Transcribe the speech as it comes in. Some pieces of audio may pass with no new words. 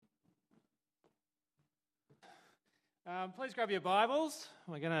Please grab your Bibles.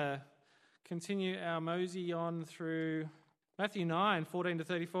 We're going to continue our mosey on through Matthew 9, 14 to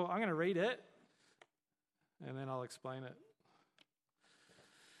 34. I'm going to read it, and then I'll explain it.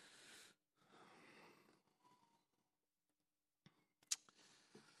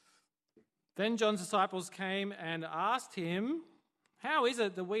 Then John's disciples came and asked him, "How is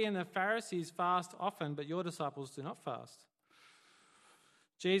it that we and the Pharisees fast often, but your disciples do not fast?"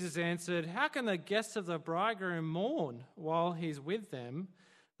 Jesus answered, "How can the guests of the bridegroom mourn while he's with them?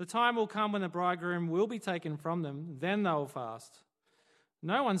 The time will come when the bridegroom will be taken from them, then they will fast.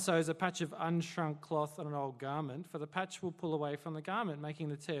 No one sews a patch of unshrunk cloth on an old garment, for the patch will pull away from the garment, making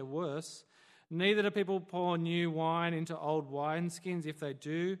the tear worse. Neither do people pour new wine into old wineskins. If they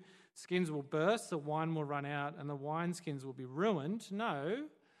do, skins will burst, the wine will run out, and the wineskins will be ruined. No,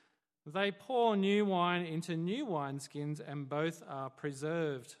 they pour new wine into new wineskins, and both are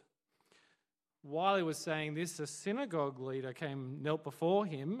preserved." While he was saying this, a synagogue leader knelt before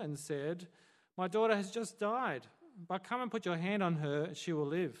him and said, "My daughter has just died, but come and put your hand on her, she will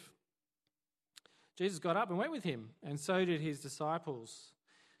live." Jesus got up and went with him, and so did his disciples.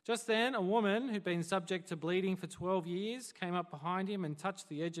 Just then, a woman who'd been subject to bleeding for 12 years came up behind him and touched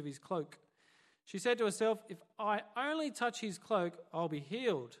the edge of his cloak. She said to herself, "If I only touch his cloak, I'll be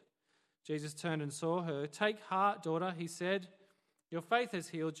healed." Jesus turned and saw her. "Take heart, daughter," he said. "Your faith has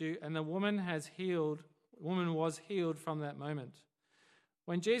healed you," and the woman was healed from that moment.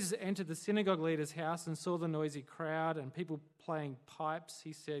 When Jesus entered the synagogue leader's house and saw the noisy crowd and people playing pipes,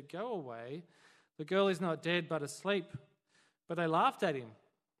 he said, "Go away. The girl is not dead but asleep." But they laughed at him.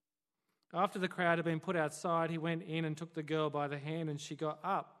 After the crowd had been put outside, he went in and took the girl by the hand, and she got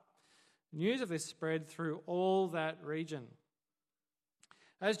up. News of this spread through all that region.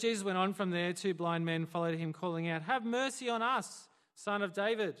 As Jesus went on from there, 2 blind men followed him, calling out, "Have mercy on us, Son of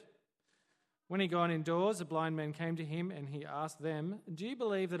David." When he got indoors, the blind men came to him, and he asked them, "Do you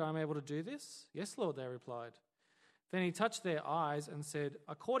believe that I'm able to do this?" "Yes, Lord," they replied. Then he touched their eyes and said,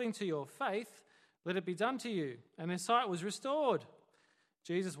 "According to your faith, let it be done to you." And their sight was restored.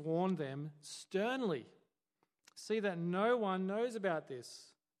 Jesus warned them sternly, "See that no one knows about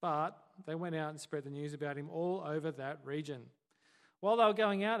this." But they went out and spread the news about him all over that region. While they were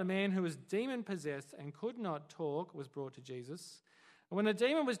going out, a man who was demon-possessed and could not talk was brought to Jesus. And when the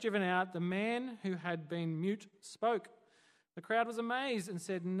demon was driven out, the man who had been mute spoke. The crowd was amazed and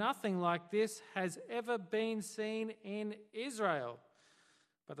said, "Nothing like this has ever been seen in Israel."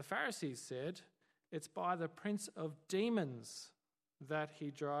 But the Pharisees said, "It's by the prince of demons that he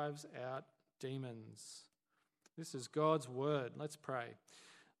drives out demons." This is God's word. Let's pray.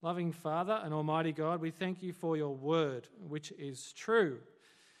 Loving Father and Almighty God, we thank you for your word, which is true,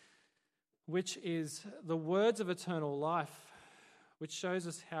 which is the words of eternal life, which shows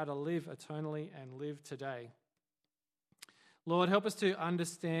us how to live eternally and live today. Lord, help us to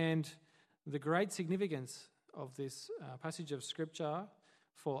understand the great significance of this passage of Scripture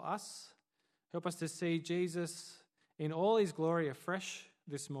for us. Help us to see Jesus in all his glory afresh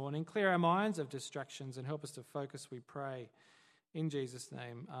this morning. Clear our minds of distractions and help us to focus, we pray. In Jesus'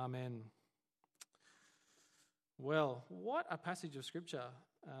 name, amen. Well, what a passage of Scripture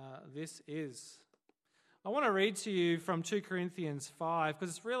this is. I want to read to you from 2 Corinthians 5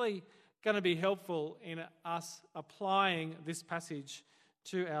 because it's really going to be helpful in us applying this passage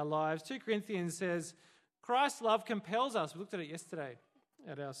to our lives. 2 Corinthians says, "Christ's love compels us." We looked at it yesterday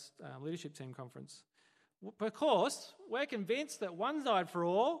at our leadership team conference. "Because we're convinced that one died for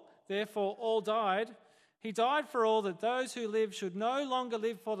all, therefore all died. He died for all, that those who live should no longer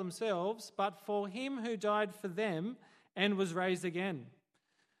live for themselves, but for him who died for them and was raised again.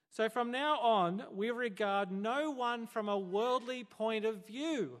 So from now on, we regard no one from a worldly point of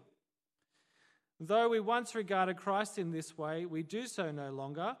view. Though we once regarded Christ in this way, we do so no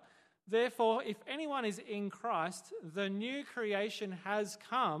longer. Therefore, if anyone is in Christ, the new creation has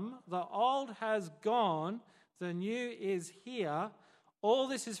come, the old has gone, the new is here. All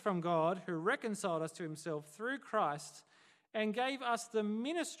this is from God, who reconciled us to himself through Christ and gave us the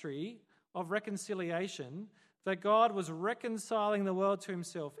ministry of reconciliation, that God was reconciling the world to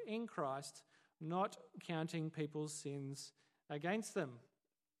himself in Christ, not counting people's sins against them."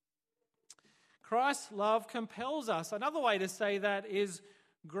 Christ's love compels us. Another way to say that is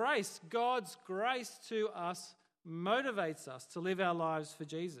grace. God's grace to us motivates us to live our lives for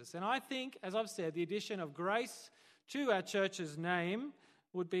Jesus. And I think, as I've said, the addition of grace to our church's name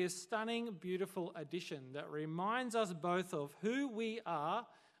would be a stunning, beautiful addition that reminds us both of who we are,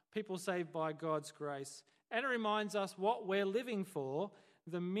 people saved by God's grace, and it reminds us what we're living for,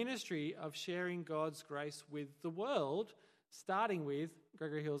 the ministry of sharing God's grace with the world, starting with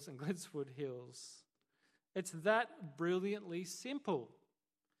Gregory Hills and Gledswood Hills. It's that brilliantly simple.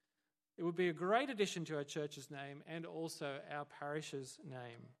 It would be a great addition to our church's name and also our parish's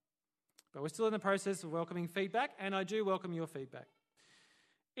name. But we're still in the process of welcoming feedback, and I do welcome your feedback.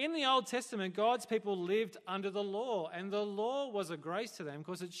 In the Old Testament, God's people lived under the law, and the law was a grace to them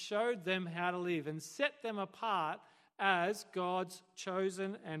because it showed them how to live and set them apart as God's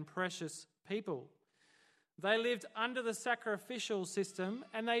chosen and precious people. They lived under the sacrificial system,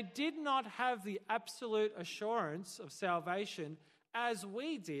 and they did not have the absolute assurance of salvation as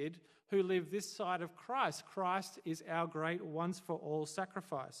we did who live this side of Christ. Christ is our great once-for-all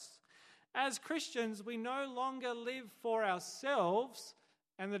sacrifice. As Christians, we no longer live for ourselves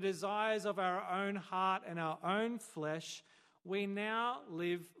and the desires of our own heart and our own flesh. We now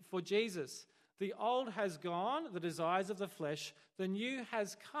live for Jesus. The old has gone, the desires of the flesh. The new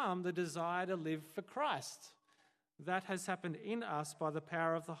has come, the desire to live for Christ. That has happened in us by the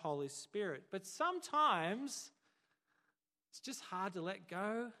power of the Holy Spirit. But sometimes it's just hard to let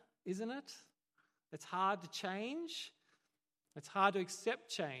go, isn't it? It's hard to change. It's hard to accept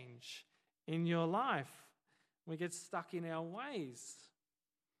change in your life. We get stuck in our ways.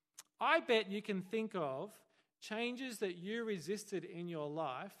 I bet you can think of changes that you resisted in your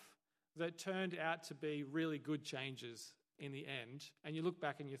life that turned out to be really good changes in the end, and you look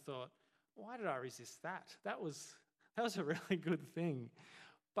back and you thought, why did I resist that? That was a really good thing.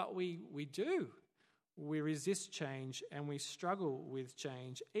 But we do. We resist change and we struggle with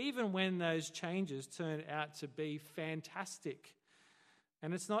change, even when those changes turn out to be fantastic.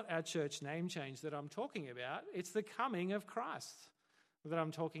 And it's not our church name change that I'm talking about. It's the coming of Christ that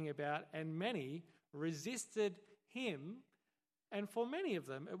I'm talking about. And many resisted him. And for many of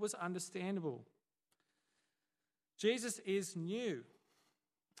them, it was understandable. Jesus is new.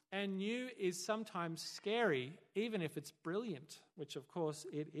 And new is sometimes scary, even if it's brilliant, which of course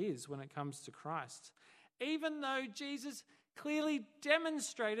it is when it comes to Christ. Even though Jesus clearly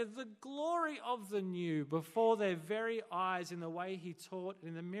demonstrated the glory of the new before their very eyes in the way he taught and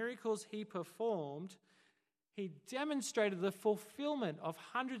in the miracles he performed, he demonstrated the fulfillment of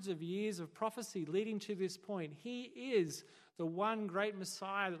hundreds of years of prophecy leading to this point. He is the one great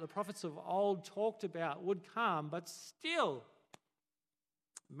Messiah that the prophets of old talked about would come, but still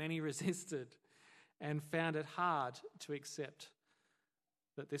many resisted and found it hard to accept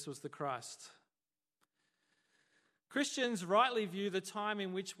that this was the Christ. Christians rightly view the time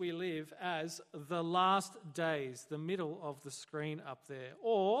in which we live as the last days, the middle of the screen up there,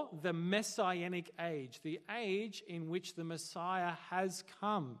 or the messianic age, the age in which the Messiah has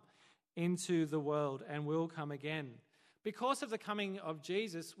come into the world and will come again. Because of the coming of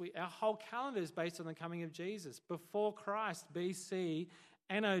Jesus, our whole calendar is based on the coming of Jesus. Before Christ, BC,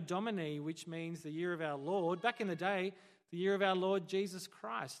 Anno Domini, which means the year of our Lord. Back in the day, the year of our Lord Jesus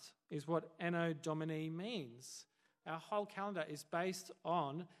Christ is what Anno Domini means. Our whole calendar is based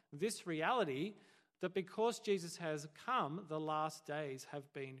on this reality that because Jesus has come, the last days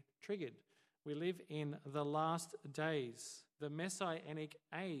have been triggered. We live in the last days, the messianic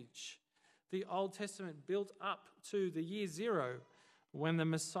age. The Old Testament built up to the year zero when the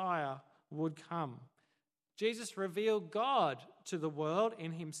Messiah would come. Jesus revealed God to the world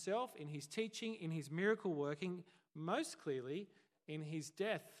in himself, in his teaching, in his miracle working, most clearly in his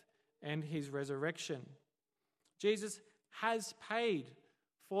death and his resurrection. Jesus has paid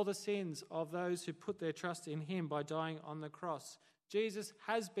for the sins of those who put their trust in him by dying on the cross. Jesus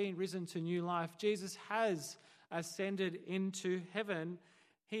has been risen to new life. Jesus has ascended into heaven.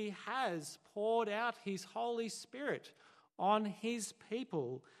 He has poured out his Holy Spirit on his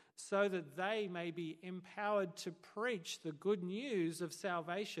people so that they may be empowered to preach the good news of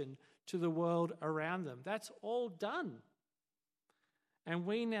salvation to the world around them. That's all done. And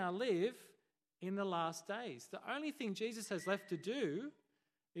we now live in the last days. The only thing Jesus has left to do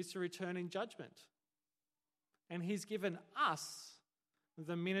is to return in judgment. And he's given us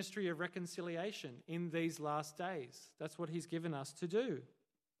the ministry of reconciliation in these last days. That's what he's given us to do.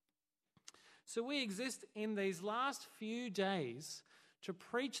 So we exist in these last few days to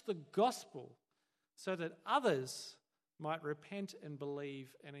preach the gospel so that others might repent and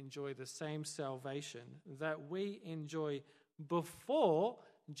believe and enjoy the same salvation that we enjoy before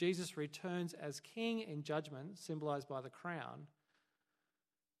Jesus returns as king in judgment, symbolized by the crown.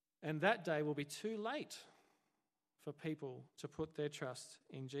 And that day will be too late for people to put their trust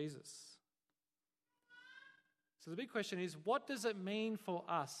in Jesus. So the big question is, what does it mean for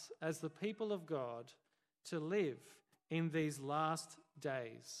us as the people of God to live in these last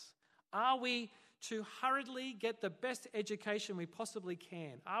days? Are we to hurriedly get the best education we possibly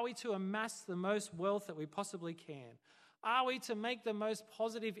can? Are we to amass the most wealth that we possibly can? Are we to make the most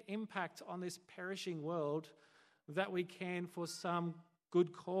positive impact on this perishing world that we can for some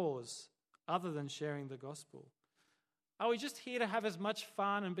good cause other than sharing the gospel? Are we just here to have as much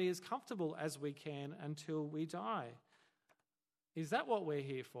fun and be as comfortable as we can until we die? Is that what we're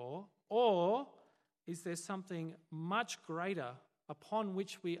here for? Or is there something much greater upon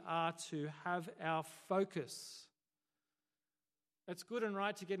which we are to have our focus? It's good and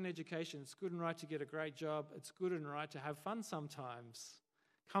right to get an education. It's good and right to get a great job. It's good and right to have fun sometimes.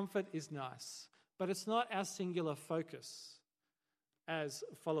 Comfort is nice, but it's not our singular focus as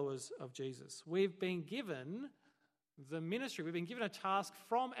followers of Jesus. We've been given the ministry. We've been given a task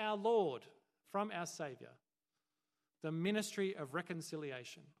from our Lord, from our Saviour, the ministry of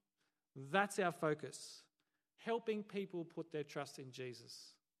reconciliation. That's our focus, helping people put their trust in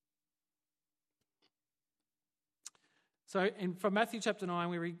Jesus. So from Matthew chapter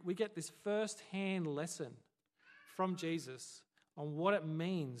 9, we get this first-hand lesson from Jesus on what it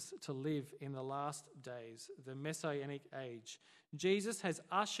means to live in the last days, the Messianic age. Jesus has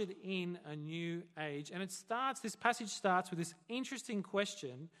ushered in a new age, and this passage starts with this interesting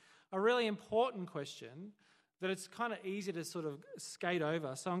question, a really important question that it's kind of easy to sort of skate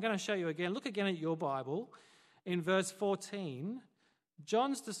over. So I'm going to show you again. Look again at your Bible. In verse 14,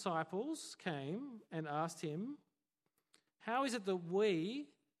 John's disciples came and asked him, "How is it that we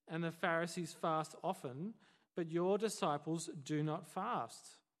and the Pharisees fast often, but your disciples do not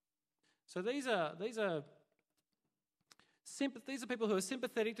fast?" So these are people who are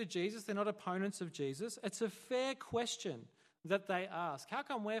sympathetic to Jesus. They're not opponents of Jesus. It's a fair question that they ask. How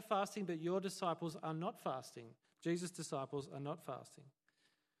come we're fasting, but your disciples are not fasting? Jesus' disciples are not fasting.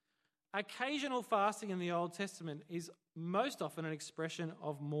 Occasional fasting in the Old Testament is most often an expression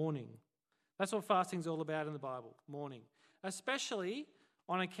of mourning. That's what fasting's all about in the Bible, mourning. Especially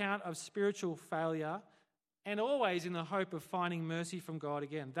on account of spiritual failure and always in the hope of finding mercy from God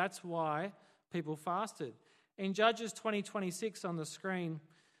again. That's why people fasted. In Judges 20:26 on the screen,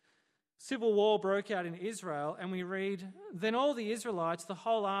 civil war broke out in Israel, and we read, "Then all the Israelites, the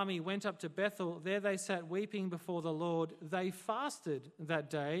whole army, went up to Bethel. There they sat weeping before the Lord. They fasted that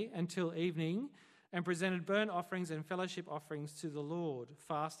day until evening and presented burnt offerings and fellowship offerings to the Lord."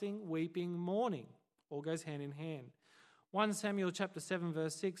 Fasting, weeping, mourning, all goes hand in hand. 1 Samuel chapter 7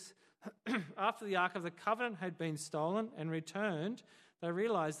 verse 6, after the Ark of the Covenant had been stolen and returned, they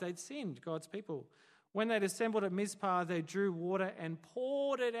realized they'd sinned, God's people. When they'd assembled at Mizpah, they drew water and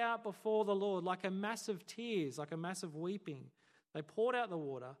poured it out before the Lord like a mass of tears, like a mass of weeping. They poured out the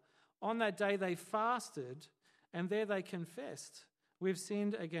water. On that day they fasted, and there they confessed, "We've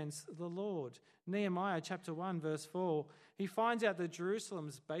sinned against the Lord." Nehemiah chapter 1 verse 4, he finds out that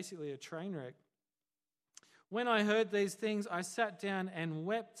Jerusalem's basically a train wreck. "When I heard these things, I sat down and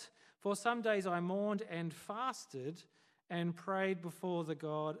wept. For some days I mourned and fasted and prayed before the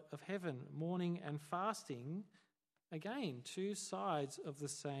God of heaven." Mourning and fasting, again, two sides of the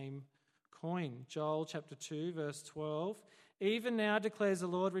same coin. Joel chapter 2 verse 12, "Even now declares the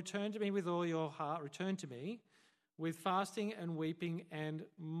Lord, return to me with all your heart, return to me with fasting and weeping and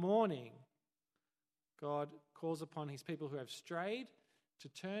mourning." God calls upon his people who have strayed to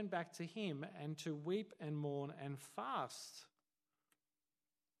turn back to him and to weep and mourn and fast.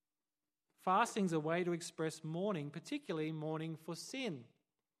 Fasting's a way to express mourning, particularly mourning for sin.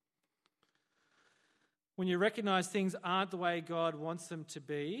 When you recognize things aren't the way God wants them to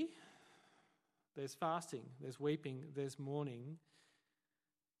be, there's fasting, there's weeping, there's mourning.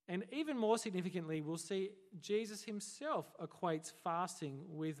 And even more significantly, we'll see Jesus himself equates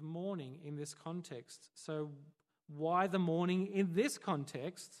fasting with mourning in this context. So why the mourning in this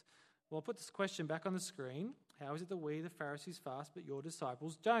context? Well, I'll put this question back on the screen. How is it that we, the Pharisees, fast, but your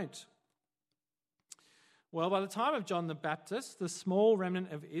disciples don't? Well, by the time of John the Baptist, the small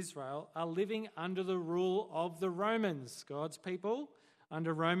remnant of Israel are living under the rule of the Romans, God's people.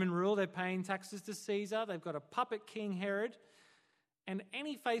 Under Roman rule, they're paying taxes to Caesar. They've got a puppet king, Herod. And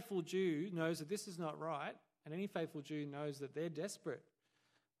any faithful Jew knows that this is not right, and any faithful Jew knows that they're desperate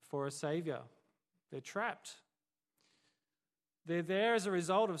for a saviour. They're trapped. They're there as a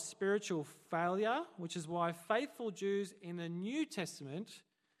result of spiritual failure, which is why faithful Jews in the New Testament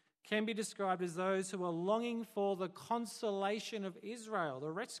can be described as those who are longing for the consolation of Israel,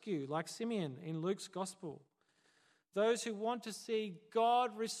 the rescue, like Simeon in Luke's Gospel. Those who want to see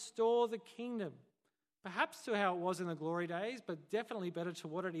God restore the kingdom, perhaps to how it was in the glory days, but definitely better to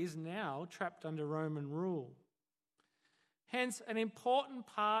what it is now, trapped under Roman rule. Hence, an important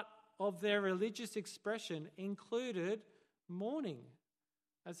part of their religious expression included mourning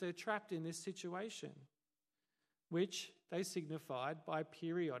as they're trapped in this situation, which they signified by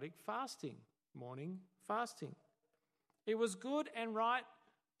periodic fasting, mourning, fasting. It was good and right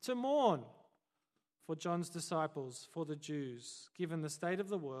to mourn for John's disciples, for the Jews, given the state of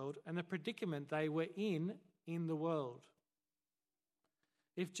the world and the predicament they were in the world.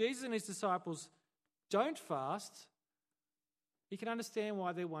 If Jesus and his disciples don't fast, you can understand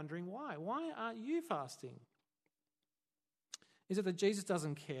why they're wondering why. Why aren't you fasting? Is it that Jesus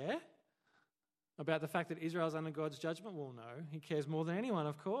doesn't care about the fact that Israel's under God's judgment? Well, no. He cares more than anyone,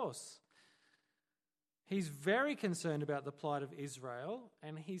 of course. He's very concerned about the plight of Israel,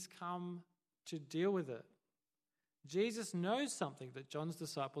 and he's come to deal with it. Jesus knows something that John's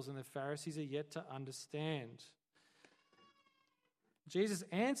disciples and the Pharisees are yet to understand. Jesus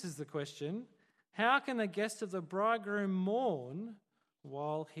answers the question, how can the guests of the bridegroom mourn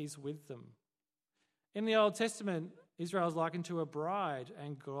while he's with them? In the Old Testament, Israel is likened to a bride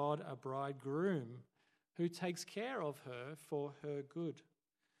and God a bridegroom who takes care of her for her good.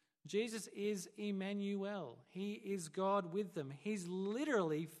 Jesus is Emmanuel. He is God with them. He's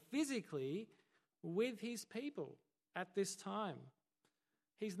literally, physically with his people at this time.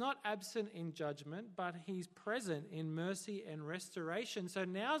 He's not absent in judgment, but he's present in mercy and restoration. So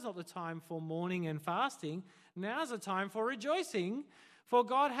now's not the time for mourning and fasting. Now's the time for rejoicing, for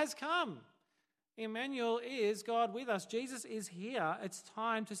God has come. Emmanuel is God with us. Jesus is here. It's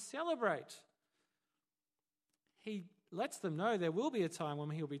time to celebrate. He lets them know there will be a time when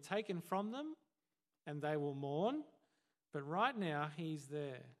he'll be taken from them and they will mourn, but right now he's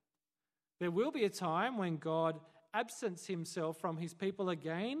there. There will be a time when God absents himself from his people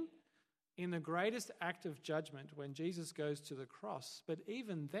again in the greatest act of judgment when Jesus goes to the cross. But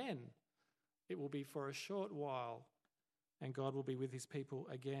even then, it will be for a short while and God will be with his people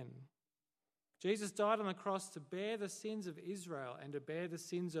again. Jesus died on the cross to bear the sins of Israel and to bear the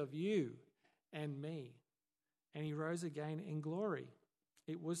sins of you and me. And he rose again in glory.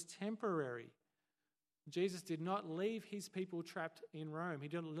 It was temporary. Jesus did not leave his people trapped in Rome. He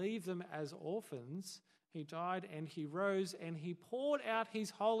didn't leave them as orphans. He died and he rose and he poured out his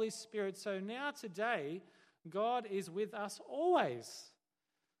Holy Spirit. So now today, God is with us always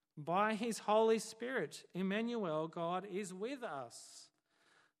by his Holy Spirit. Emmanuel, God is with us.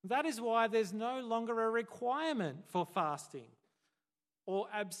 That is why there's no longer a requirement for fasting or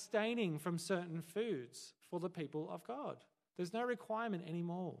abstaining from certain foods for the people of God. There's no requirement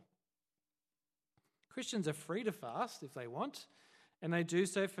anymore. Christians are free to fast if they want, and they do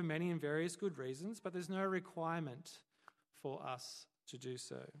so for many and various good reasons, but there's no requirement for us to do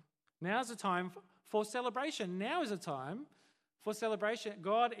so. Now's the time for celebration. Now is a time for celebration.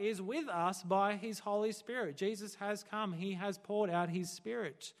 God is with us by his Holy Spirit. Jesus has come. He has poured out his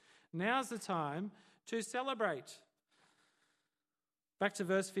Spirit. Now's the time to celebrate. Back to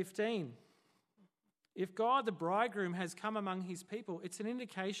verse 15. If God, the bridegroom, has come among his people, it's an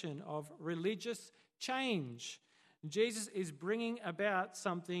indication of religious change. Jesus is bringing about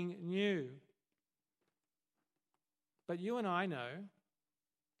something new. But you and I know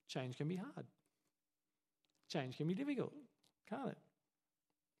change can be hard. Change can be difficult, can't it?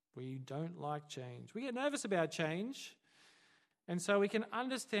 We don't like change. We get nervous about change. And so we can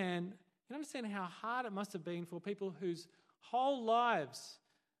understand how hard it must have been for people whose whole lives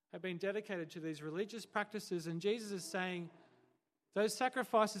have been dedicated to these religious practices. And Jesus is saying, those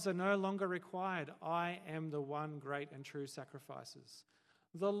sacrifices are no longer required. I am the one great and true sacrifices.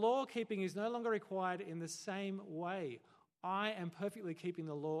 The law keeping is no longer required in the same way. I am perfectly keeping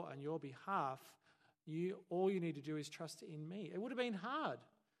the law on your behalf. All you need to do is trust in me. It would have been hard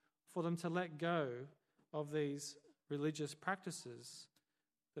for them to let go of these religious practices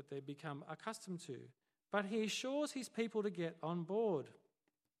that they've become accustomed to. But he assures his people to get on board.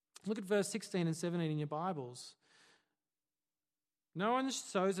 Look at verse 16 and 17 in your Bibles. No one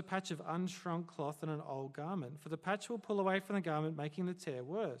sews a patch of unshrunk cloth on an old garment, for the patch will pull away from the garment, making the tear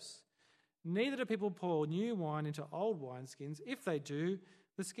worse. Neither do people pour new wine into old wineskins. If they do,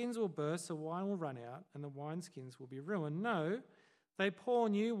 the skins will burst, the wine will run out, and the wineskins will be ruined. No, they pour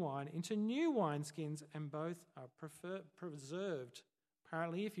new wine into new wineskins, and both are preserved.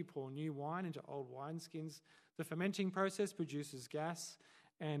 Apparently, if you pour new wine into old wineskins, the fermenting process produces gas,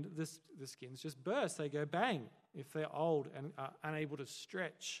 and the skins just burst. They go bang if they're old and are unable to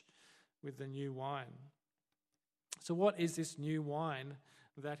stretch with the new wine. So what is this new wine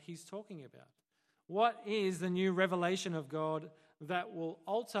that he's talking about? What is the new revelation of God that will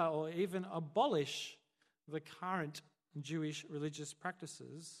alter or even abolish the current Jewish religious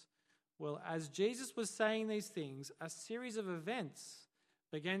practices? Well, as Jesus was saying these things, a series of events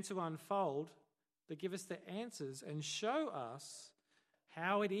began to unfold that give us the answers and show us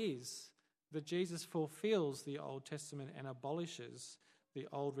how it is that Jesus fulfills the Old Testament and abolishes the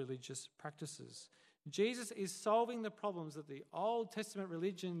old religious practices. Jesus is solving the problems that the Old Testament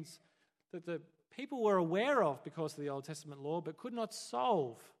religions, that the people were aware of because of the Old Testament law, but could not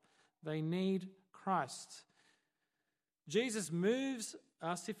solve. They need Christ. Jesus moves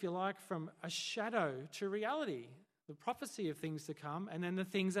us, if you like, from a shadow to reality, the prophecy of things to come, and then the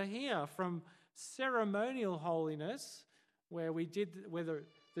things are here, from ceremonial holiness, where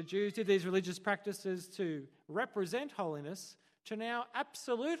the Jews did these religious practices to represent holiness, to now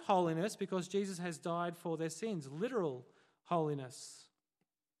absolute holiness because Jesus has died for their sins, literal holiness.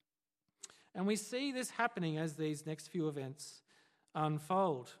 And we see this happening as these next few events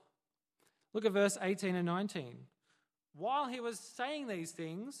unfold. Look at verse 18 and 19. While he was saying these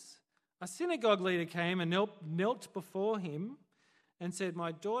things, a synagogue leader came and knelt before him and said,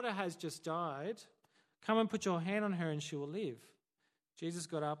 "My daughter has just died. Come and put your hand on her and she will live." Jesus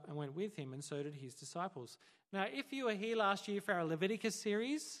got up and went with him, and so did his disciples. Now, if you were here last year for our Leviticus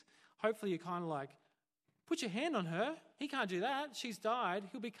series, hopefully you kind of like, put your hand on her. He can't do that. She's died.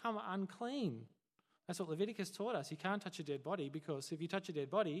 He'll become unclean. That's what Leviticus taught us. You can't touch a dead body because if you touch a dead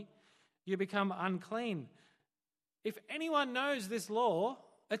body, you become unclean. If anyone knows this law,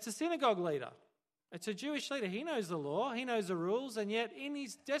 it's a synagogue leader. It's a Jewish leader. He knows the law. He knows the rules. And yet in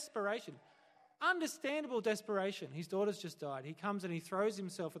his desperation, understandable desperation, his daughter's just died. He comes and he throws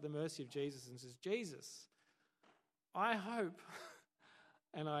himself at the mercy of Jesus and says, "Jesus, I hope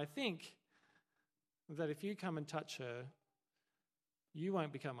and I think that if you come and touch her, you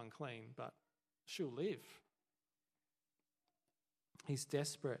won't become unclean, but she'll live." He's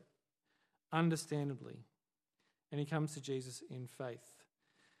desperate, understandably. And he comes to Jesus in faith.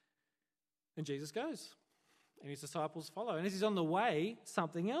 And Jesus goes. And his disciples follow. And as he's on the way,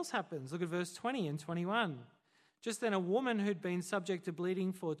 something else happens. Look at verse 20 and 21. Just then a woman who'd been subject to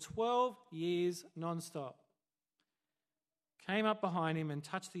bleeding for 12 years non-stop came up behind him and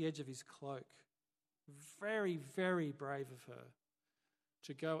touched the edge of his cloak. Very, very brave of her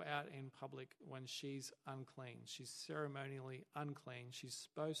to go out in public when she's unclean. She's ceremonially unclean. She's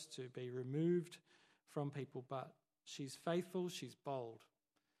supposed to be removed from people, but she's faithful, she's bold.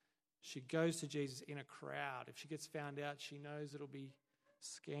 She goes to Jesus in a crowd. If she gets found out, she knows it'll be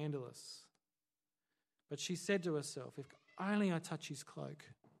scandalous. But she said to herself, "If only I touch his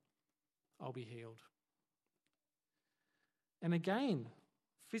cloak, I'll be healed." And again,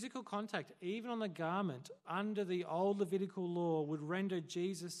 physical contact, even on the garment, under the old Levitical law, would render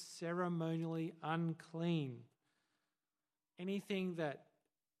Jesus ceremonially unclean. Anything that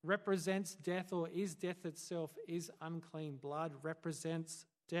represents death or is death itself is unclean. Blood represents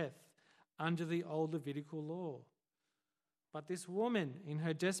death under the old Levitical law. But this woman, in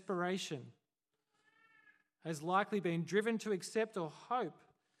her desperation, has likely been driven to accept or hope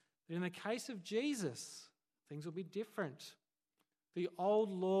that in the case of Jesus, things will be different. The old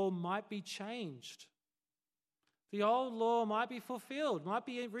law might be changed. The old law might be fulfilled, might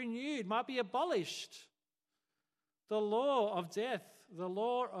be renewed, might be abolished. The law of death, the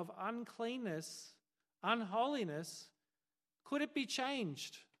law of uncleanness, unholiness, could it be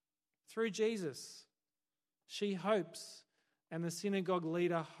changed through Jesus? She hopes, and the synagogue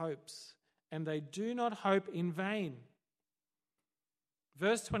leader hopes, and they do not hope in vain.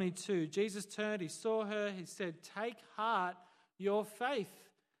 Verse 22, Jesus turned, he saw her, he said, "Take heart, your faith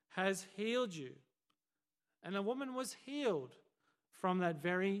has healed you." And the woman was healed from that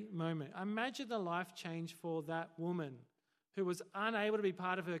very moment. Imagine the life change for that woman who was unable to be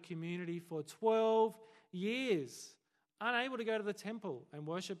part of her community for 12 years, unable to go to the temple and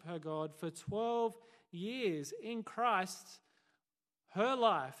worship her God for 12 years. In Christ, her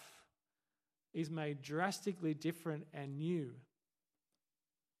life is made drastically different and new.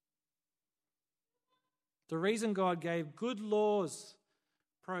 The reason God gave good laws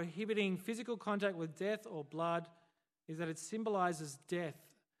prohibiting physical contact with death or blood is that it symbolizes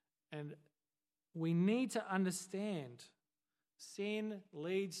death. And we need to understand sin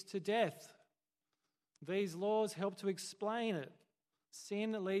leads to death. These laws help to explain it.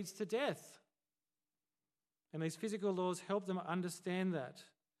 Sin leads to death. And these physical laws help them understand that.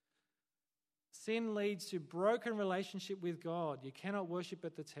 Sin leads to broken relationship with God. You cannot worship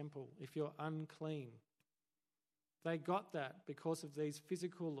at the temple if you're unclean. They got that because of these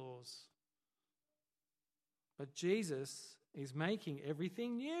physical laws. But Jesus is making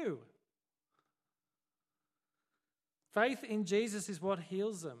everything new. Faith in Jesus is what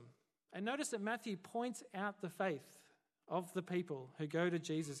heals them. And notice that Matthew points out the faith of the people who go to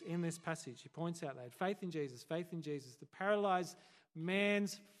Jesus in this passage. He points out they had faith in Jesus, faith in Jesus. The paralyzed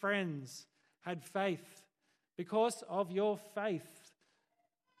man's friends had faith. Because of your faith,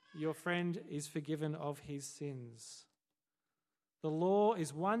 your friend is forgiven of his sins. The law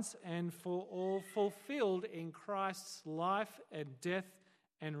is once and for all fulfilled in Christ's life and death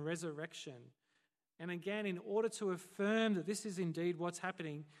and resurrection. And again, in order to affirm that this is indeed what's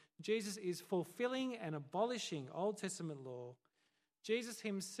happening, Jesus is fulfilling and abolishing Old Testament law. Jesus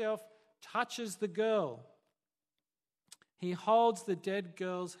himself touches the girl. He holds the dead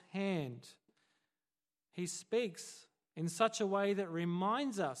girl's hand. He speaks in such a way that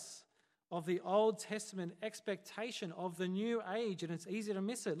reminds us of the Old Testament expectation of the new age, and it's easy to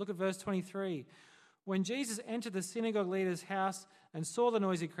miss it. Look at verse 23. When Jesus entered the synagogue leader's house and saw the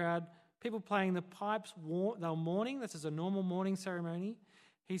noisy crowd, people playing the pipes, they were mourning. This is a normal mourning ceremony.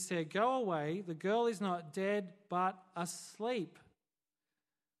 He said, "Go away, the girl is not dead, but asleep."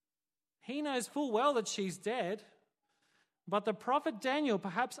 He knows full well that she's dead, but the prophet Daniel,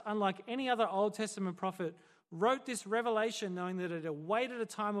 perhaps unlike any other Old Testament prophet, wrote this revelation knowing that it awaited a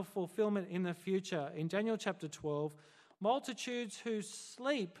time of fulfillment in the future. In Daniel chapter 12, multitudes who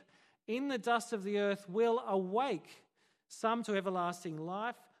sleep in the dust of the earth will awake, some to everlasting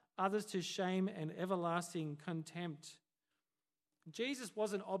life, others to shame and everlasting contempt. Jesus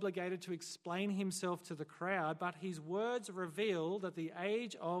wasn't obligated to explain himself to the crowd, but his words reveal that the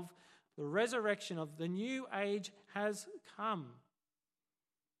age of the resurrection of the new age has come.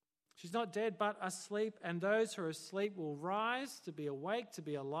 She's not dead but asleep, and those who are asleep will rise to be awake, to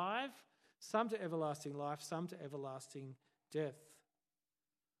be alive, some to everlasting life, some to everlasting death.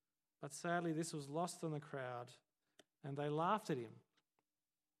 But sadly, this was lost on the crowd, and they laughed at him.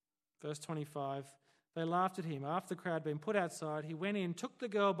 Verse 25, they laughed at him. After the crowd had been put outside, he went in, took the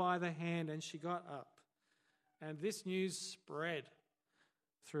girl by the hand, and she got up. And this news spread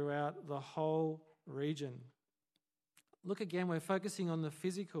throughout the whole region. Look again, we're focusing on the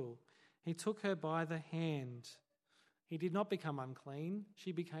physical. He took her by the hand. He did not become unclean.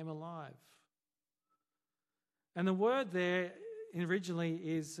 She became alive. And the word there originally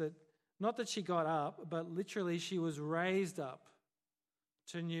is that not that she got up, but literally she was raised up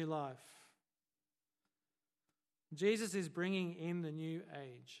to new life. Jesus is bringing in the new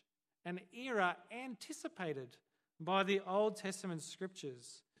age, an era anticipated by the Old Testament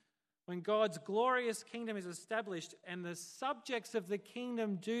scriptures. When God's glorious kingdom is established and the subjects of the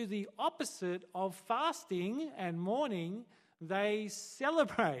kingdom do the opposite of fasting and mourning, they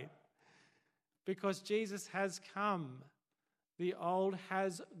celebrate because Jesus has come. The old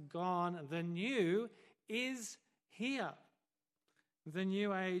has gone. The new is here. The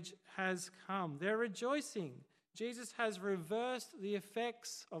new age has come. They're rejoicing. Jesus has reversed the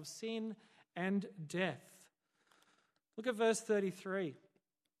effects of sin and death. Look at verse 33.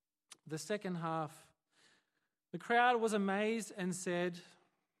 The second half. The crowd was amazed and said,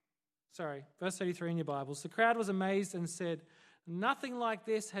 verse 33 in your Bibles. The crowd was amazed and said, "Nothing like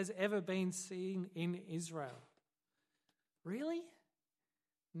this has ever been seen in Israel." Really?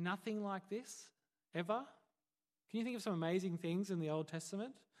 Nothing like this? Ever? Can you think of some amazing things in the Old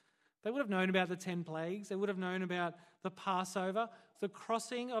Testament? They would have known about the 10 plagues. They would have known about the Passover, the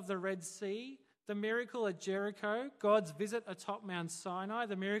crossing of the Red Sea, the miracle at Jericho, God's visit atop Mount Sinai,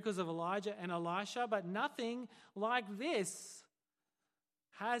 the miracles of Elijah and Elisha, but nothing like this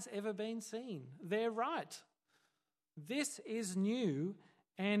has ever been seen. They're right. This is new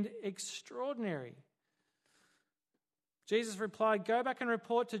and extraordinary. Jesus replied, "Go back and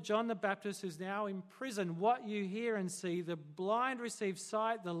report to John the Baptist, who's now in prison, what you hear and see. The blind receive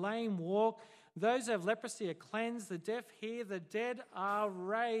sight, the lame walk, those who have leprosy are cleansed, the deaf hear, the dead are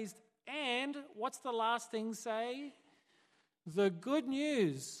raised." And what's the last thing say? The good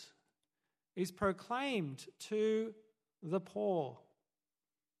news is proclaimed to the poor.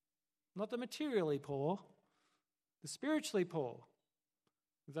 Not the materially poor, the spiritually poor.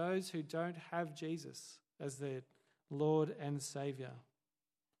 Those who don't have Jesus as their Lord and Saviour.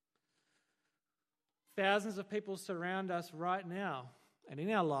 Thousands of people surround us right now and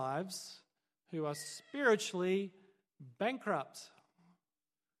in our lives who are spiritually bankrupt,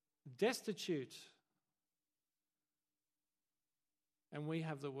 destitute, and we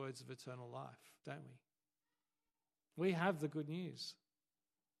have the words of eternal life, don't we? We have the good news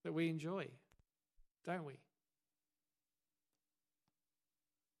that we enjoy, don't we?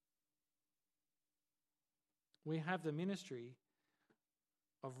 We have the ministry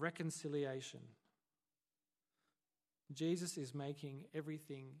of reconciliation. Jesus is making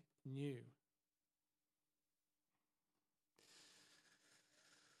everything new.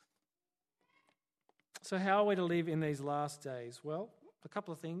 So how are we to live in these last days? Well, a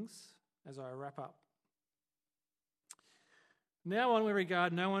couple of things as I wrap up. Now on, we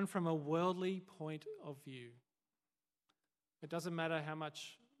regard no one from a worldly point of view. It doesn't matter how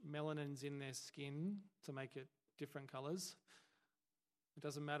much melanin's in their skin to make it different colours. It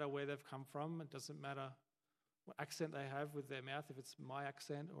doesn't matter where they've come from. It doesn't matter what accent they have with their mouth, if it's my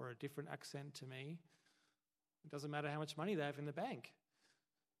accent or a different accent to me. It doesn't matter how much money they have in the bank.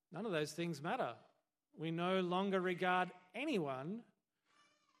 None of those things matter. We no longer regard anyone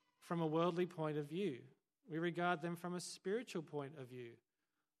from a worldly point of view. We regard them from a spiritual point of view.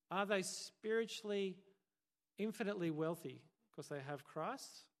 Are they spiritually infinitely wealthy because they have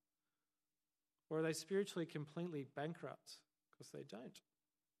Christ? Or are they spiritually completely bankrupt because they don't?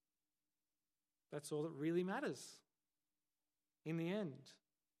 That's all that really matters in the end.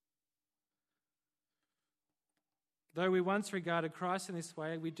 Though we once regarded Christ in this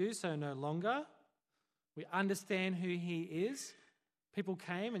way, we do so no longer. We understand who he is. People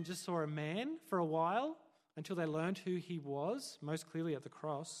came and just saw a man for a while until they learned who he was, most clearly at the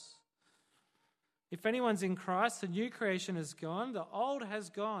cross. If anyone's in Christ, the new creation is gone. The old has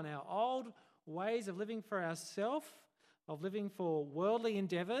gone. Our old ways of living for ourselves, of living for worldly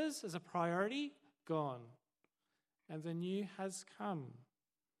endeavours as a priority, gone. And the new has come.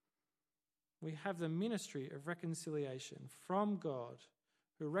 We have the ministry of reconciliation from God,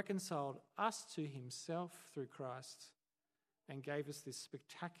 who reconciled us to himself through Christ and gave us this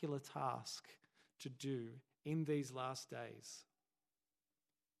spectacular task to do in these last days.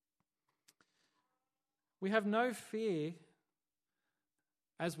 We have no fear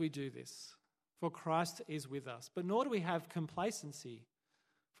as we do this, for Christ is with us. But nor do we have complacency,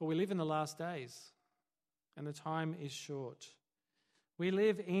 for we live in the last days, and the time is short. We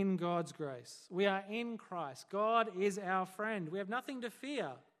live in God's grace. We are in Christ. God is our friend. We have nothing to fear.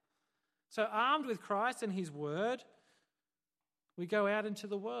 So armed with Christ and his word, we go out into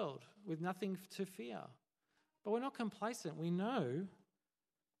the world with nothing to fear. But we're not complacent. We know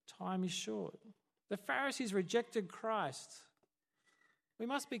time is short. The Pharisees rejected Christ. We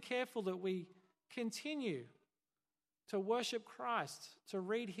must be careful that we continue to worship Christ, to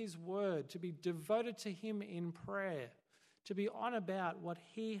read his word, to be devoted to him in prayer, to be on about what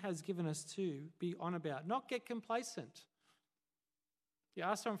he has given us to be on about, not get complacent. You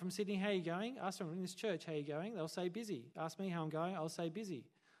ask someone from Sydney, how are you going? Ask someone in this church, how are you going? They'll say busy. Ask me how I'm going, I'll say busy.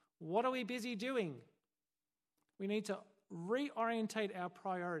 What are we busy doing? We need to reorientate our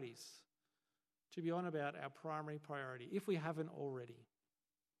priorities to be on about our primary priority, if we haven't already,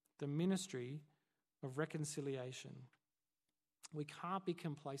 the ministry of reconciliation. We can't be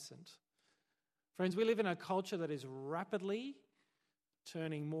complacent. Friends, we live in a culture that is rapidly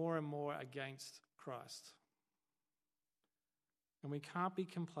turning more and more against Christ. And we can't be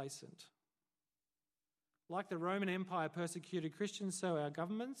complacent. Like the Roman Empire persecuted Christians, so our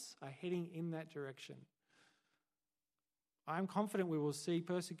governments are heading in that direction. I'm confident we will see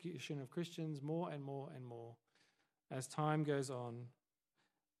persecution of Christians more and more and more as time goes on.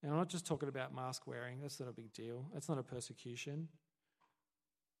 And I'm not just talking about mask wearing. That's not a big deal. That's not a persecution.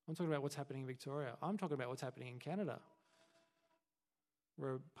 I'm talking about what's happening in Victoria. I'm talking about what's happening in Canada,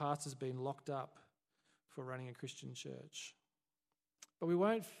 where a pastor's been locked up for running a Christian church. But we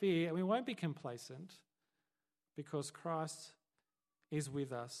won't fear and we won't be complacent because Christ is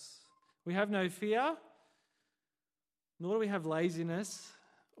with us. We have no fear, nor do we have laziness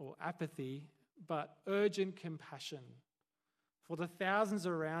or apathy, but urgent compassion for the thousands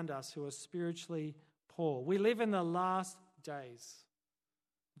around us who are spiritually poor. We live in the last days.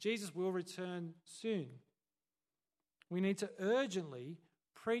 Jesus will return soon. We need to urgently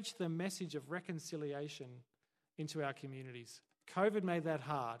preach the message of reconciliation into our communities. COVID made that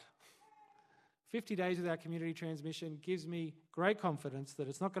hard. 50 days without community transmission gives me great confidence that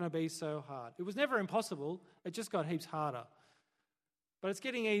it's not going to be so hard. It was never impossible. It just got heaps harder. But it's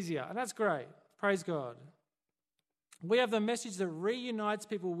getting easier, and that's great. Praise God. We have the message that reunites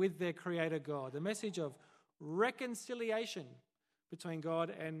people with their Creator God, the message of reconciliation between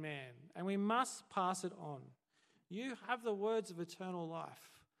God and man, and we must pass it on. You have the words of eternal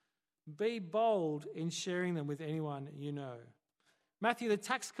life. Be bold in sharing them with anyone you know. Matthew, the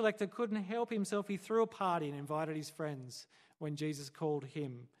tax collector, couldn't help himself. He threw a party and invited his friends when Jesus called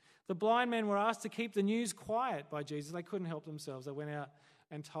him. The blind men were asked to keep the news quiet by Jesus. They couldn't help themselves. They went out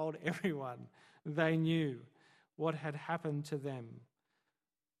and told everyone they knew what had happened to them.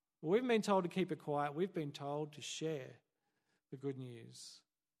 We've been told to keep it quiet. We've been told to share the good news.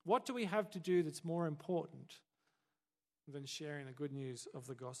 What do we have to do that's more important than sharing the good news of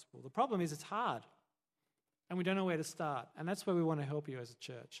the gospel? The problem is it's hard. And we don't know where to start. And that's where we want to help you as a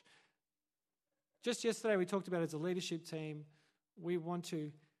church. Just yesterday we talked about as a leadership team, we want to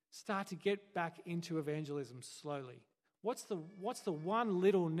start to get back into evangelism slowly. What's the one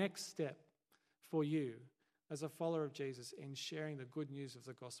little next step for you as a follower of Jesus in sharing the good news of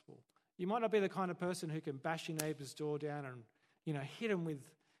the gospel? You might not be the kind of person who can bash your neighbour's door down and hit them with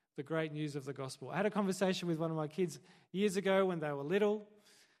the great news of the gospel. I had a conversation with one of my kids years ago when they were little,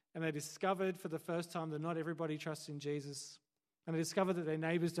 and they discovered for the first time that not everybody trusts in Jesus. And they discovered that their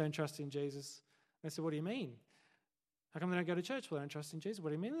neighbours don't trust in Jesus. And they said, what do you mean? How come they don't go to church? Well, they don't trust in Jesus. What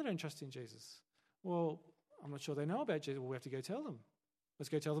do you mean they don't trust in Jesus? Well, I'm not sure they know about Jesus. Well, we have to go tell them. Let's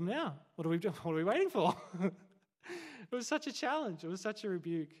go tell them now. What are we waiting for? It was such a challenge. It was such a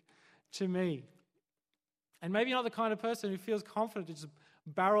rebuke to me. And maybe you're not the kind of person who feels confident to just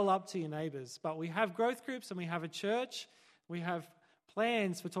barrel up to your neighbours. But we have growth groups and we have a church. We have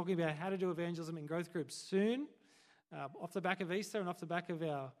plans for talking about how to do evangelism in growth groups soon. Off the back of Easter and off the back of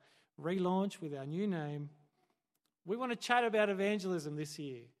our relaunch with our new name, we want to chat about evangelism this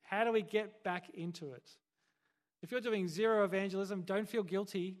year. How do we get back into it? If you're doing zero evangelism, don't feel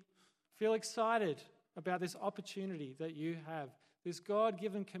guilty. Feel excited about this opportunity that you have, this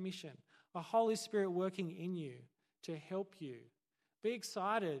God-given commission, a Holy Spirit working in you to help you. Be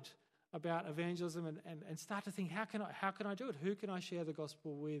excited about evangelism and start to think, how can I do it? Who can I share the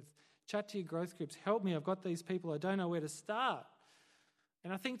gospel with? Chat to your growth groups. Help me. I've got these people. I don't know where to start.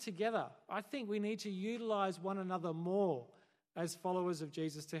 And I think together, we need to utilize one another more as followers of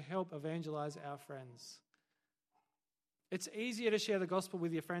Jesus to help evangelize our friends. It's easier to share the gospel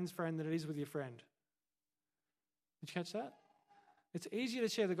with your friend's friend than it is with your friend. Did you catch that? It's easier to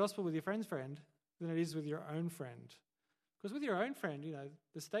share the gospel with your friend's friend than it is with your own friend. Because with your own friend,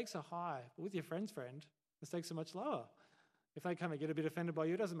 the stakes are high. But with your friend's friend, the stakes are much lower. If they kind of get a bit offended by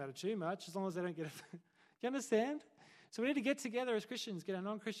you, it doesn't matter too much, as long as they don't get offended. Do you understand? So we need to get together as Christians, get our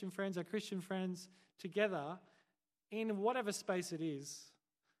non-Christian friends, our Christian friends together in whatever space it is,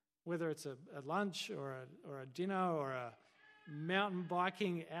 whether it's a lunch or a dinner or a mountain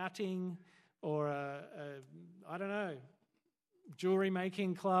biking outing or a jewelry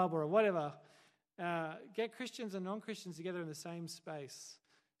making club or whatever. Get Christians and non-Christians together in the same space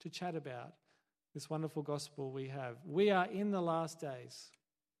to chat about this wonderful gospel we have. We are in the last days.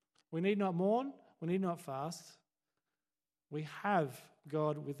 We need not mourn. We need not fast. We have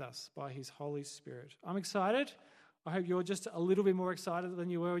God with us by his Holy Spirit. I'm excited. I hope you're just a little bit more excited than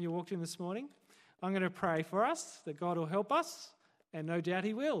you were when you walked in this morning. I'm going to pray for us that God will help us, and no doubt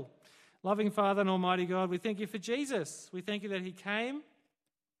he will. Loving Father and Almighty God, we thank you for Jesus. We thank you that he came.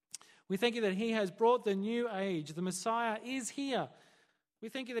 We thank you that he has brought the new age. The Messiah is here. We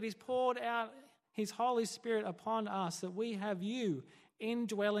thank you that he's poured out his Holy Spirit upon us, that we have you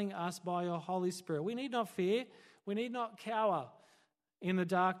indwelling us by your Holy Spirit. We need not fear. We need not cower in the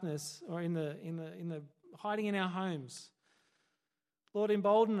darkness or in the hiding in our homes. Lord,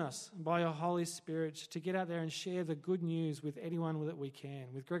 embolden us by your Holy Spirit to get out there and share the good news with anyone that we can,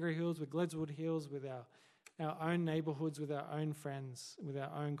 with Gregory Hills, with Gledswood Hills, with our own neighbourhoods, with our own friends, with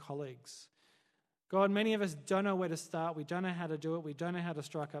our own colleagues. God, many of us don't know where to start. We don't know how to do it. We don't know how to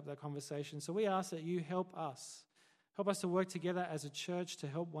strike up that conversation. So we ask that you help us. Help us to work together as a church to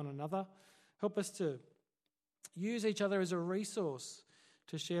help one another. Help us to use each other as a resource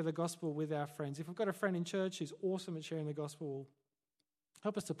to share the gospel with our friends. If we've got a friend in church who's awesome at sharing the gospel,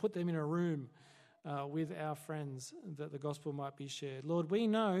 help us to put them in a room with our friends that the gospel might be shared. Lord, we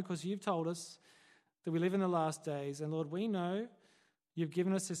know, because you've told us that we live in the last days, and Lord, we know you've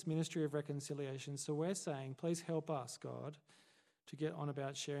given us this ministry of reconciliation. So we're saying, please help us, God, to get on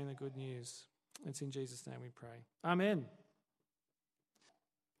about sharing the good news. It's in Jesus' name we pray. Amen.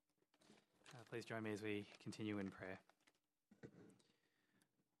 Please join me as we continue in prayer.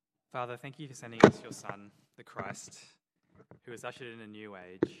 Father, thank you for sending us your Son, the Christ, who has ushered in a new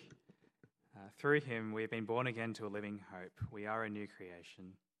age. Through him, we have been born again to a living hope. We are a new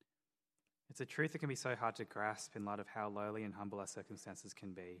creation. It's a truth that can be so hard to grasp in light of how lowly and humble our circumstances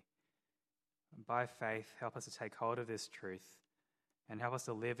can be. By faith, help us to take hold of this truth and help us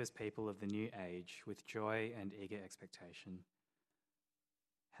to live as people of the new age with joy and eager expectation.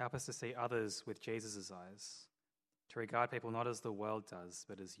 Help us to see others with Jesus' eyes, to regard people not as the world does,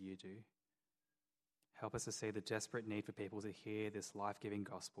 but as you do. Help us to see the desperate need for people to hear this life-giving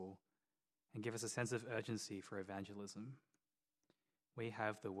gospel and give us a sense of urgency for evangelism. We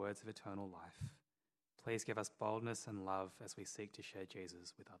have the words of eternal life. Please give us boldness and love as we seek to share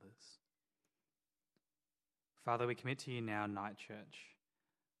Jesus with others. Father, we commit to you now, Night Church.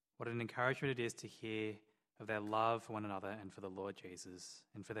 What an encouragement it is to hear of their love for one another and for the Lord Jesus,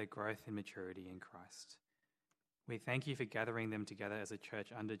 and for their growth in maturity in Christ. We thank you for gathering them together as a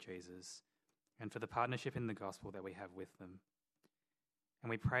church under Jesus, and for the partnership in the gospel that we have with them. And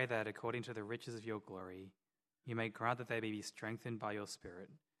we pray that, according to the riches of your glory, you may grant that they may be strengthened by your Spirit,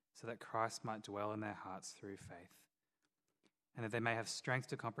 so that Christ might dwell in their hearts through faith, and that they may have strength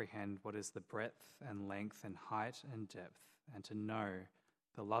to comprehend what is the breadth and length and height and depth, and to know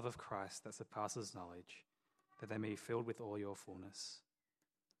the love of Christ that surpasses knowledge, that they may be filled with all your fullness.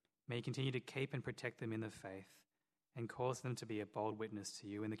 May you continue to keep and protect them in the faith and cause them to be a bold witness to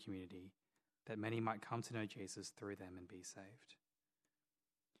you in the community, that many might come to know Jesus through them and be saved.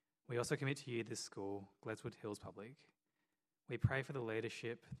 We also commit to you this school, Gledswood Hills Public. We pray for the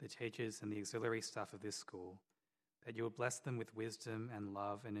leadership, the teachers, and the auxiliary staff of this school, that you will bless them with wisdom and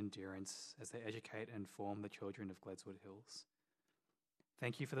love and endurance as they educate and form the children of Gledswood Hills.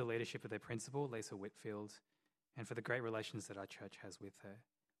 Thank you for the leadership of their principal, Lisa Whitfield, and for the great relations that our church has with her.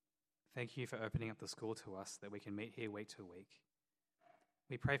 Thank you for opening up the school to us that we can meet here week to week.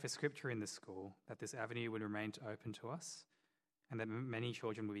 We pray for scripture in this school, that this avenue would remain open to us, and that many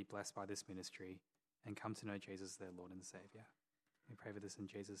children will be blessed by this ministry and come to know Jesus, their Lord and Saviour. We pray for this in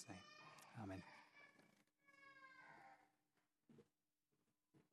Jesus' name. Amen.